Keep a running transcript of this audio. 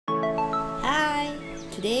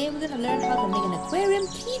today we're gonna learn how to make an aquarium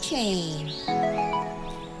keychain.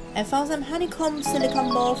 I found some honeycomb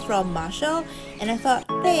silicone ball from Marshall and I thought,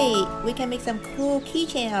 hey, we can make some cool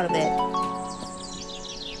keychain out of it.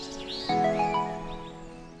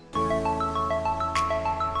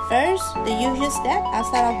 First, the usual step, I'll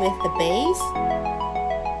start off with the base.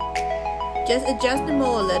 Just adjust the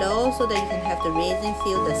mold a little so that you can have the resin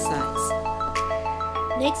feel the size.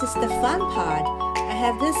 Next is the fun part. I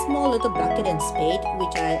have this small little bucket and spade,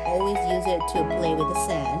 which I always use it to play with the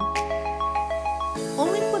sand.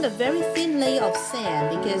 Only put a very thin layer of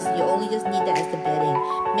sand because you only just need that as the bedding.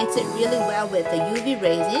 Mix it really well with the UV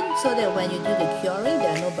resin so that when you do the curing, there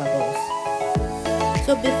are no bubbles.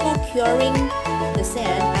 So before curing the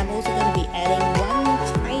sand, I'm also going to be adding one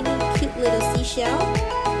tiny cute little seashell,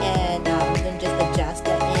 and I'm going to just adjust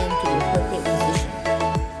that into the appropriate position.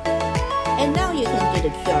 And now you can do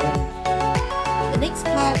the curing. The next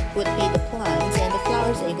part would be the plants and the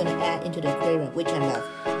flowers that you're going to add into the aquarium, which I love.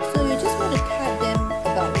 So you just want to cut them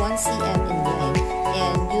about 1 cm in length,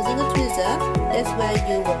 and using a tweezer, that's where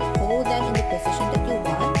you will hold them in the position that you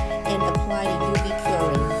want and apply the UV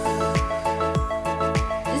curing.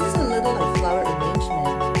 This is a little like flower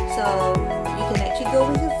arrangement, so you can actually go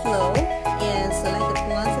with the flow and select the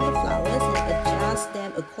plants and the flowers and adjust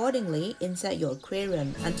them accordingly inside your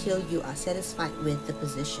aquarium until you are satisfied with the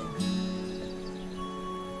position.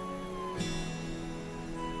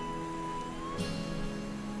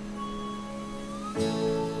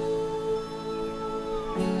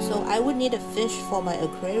 So I would need a fish for my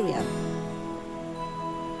aquarium.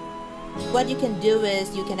 What you can do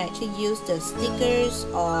is you can actually use the stickers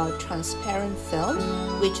or transparent film,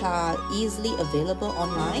 which are easily available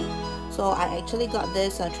online. So I actually got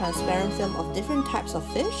this transparent film of different types of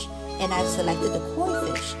fish, and I've selected the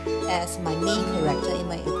koi fish as my main character in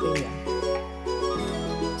my aquarium.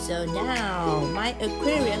 So now my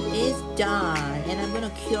aquarium is done, and I'm going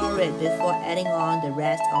to cure it before adding on the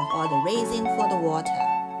rest of all the resin for the water.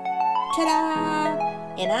 Ta-da!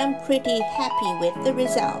 And I'm pretty happy with the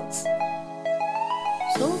results.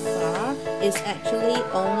 So far, it's actually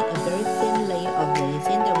only a very thin layer of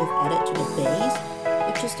resin that we've added to the base,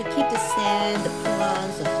 which is to keep the sand, the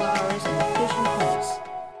plants, the flowers, and the fish in place.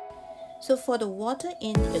 So for the water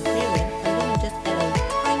in the aquarium, I'm going to just add a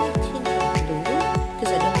tiny tinge of blue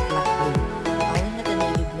because I don't have light blue. I only have the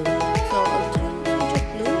navy blue. So a tiny tinge of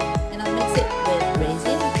blue, and I'll mix it with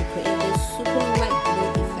resin to create this super light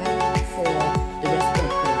blue effect for the rest of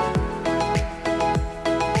the aquarium.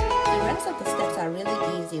 The rest of the steps are really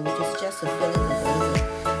easy, which is just to fill in the resin.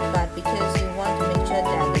 But because you want to make sure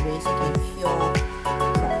that the resin can cure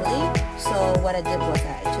properly, so what I did was I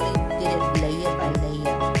actually did it layer by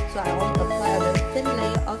layer. So I only apply a very thin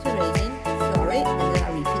layer of the resin, cure it, and then I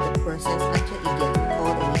repeat the process until it gets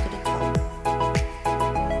all the way to the top.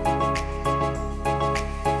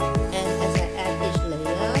 And as I add each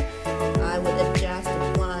layer, I will adjust the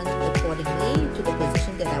plant accordingly to the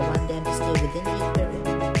position that I want them to stay within the aquarium.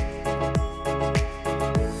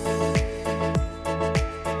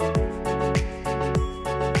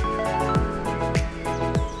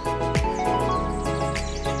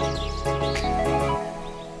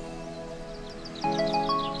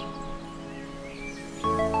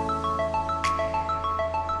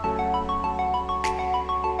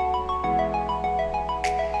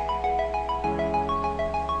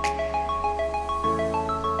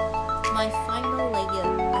 My final layer.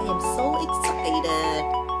 I am so excited!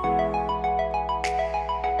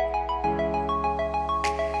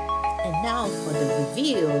 And now for the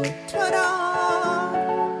reveal. Ta-da!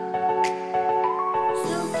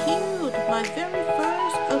 So cute! My very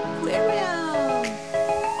first aquarium!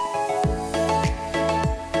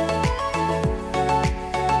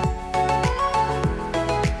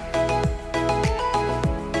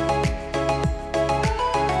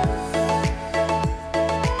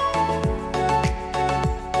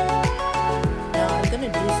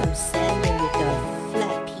 Sanding with a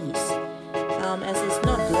flat piece as it's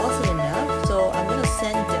not glossy enough, so I'm going to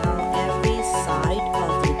sand down every side of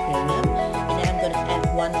the aquarium, and then I'm going to add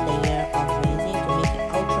one layer of resin to make it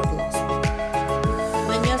ultra glossy.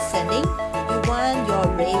 When you're sanding, you want your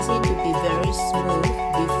resin to be very smooth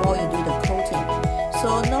before you do the coating. So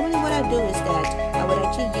normally what I do is that I would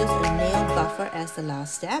actually use a nail buffer as the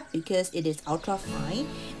last step because it is ultra fine,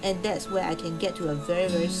 and that's where I can get to a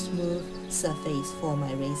very smooth surface for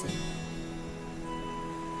my resin.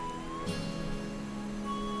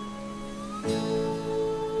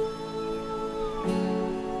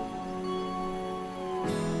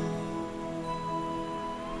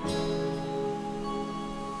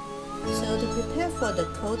 So to prepare for the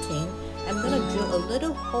coating, I'm gonna drill a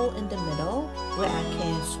little hole in the middle where I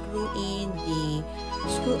can screw in the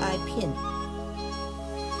screw eye pin.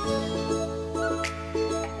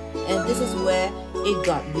 And this is where it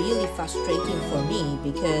got really frustrating for me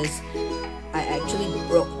because I actually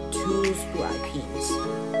broke 2 screw eye pins.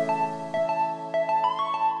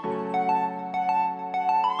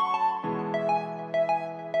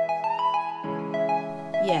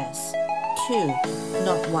 Yes, 2,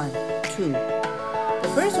 not 1, 2. The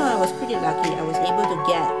first one I was pretty lucky. I was able to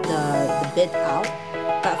get the bit out,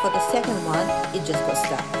 but for the second one, it just got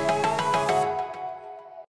stuck.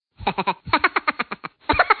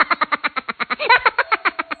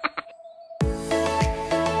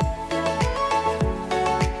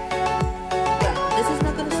 Well, this is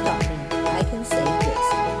not gonna stop me. I can save this.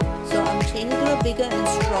 So I'm chaining to a bigger and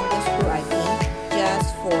stronger screw eye pin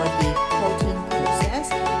just for the coating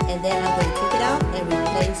process, and then I'm going to take it out and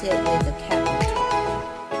replace it with the cap on top.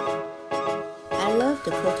 I love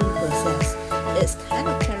the coating process. It's kind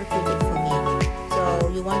of therapeutic for me. So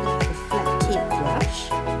you want to have a flat tip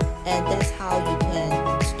brush, and that's how you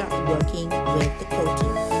can start working with the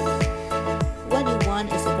coating. What you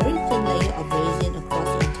want is a very thin layer of resin across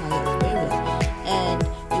the entire aquarium, and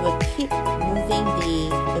you will keep moving the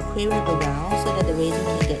aquarium around so that the resin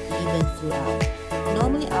can get even throughout.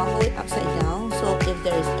 Normally I'll hold it upside down, so if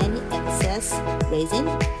there is any excess resin,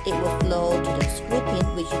 it will flow to the screw pin,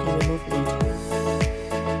 which you can remove later.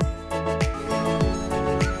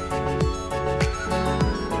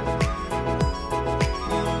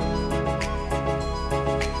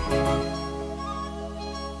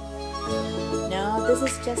 Now this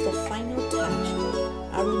is just the final touch.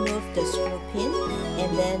 I'll remove the screw pin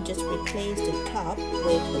and then just replace the top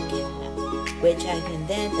with the cap, which I can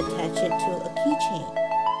then attach it to a keychain.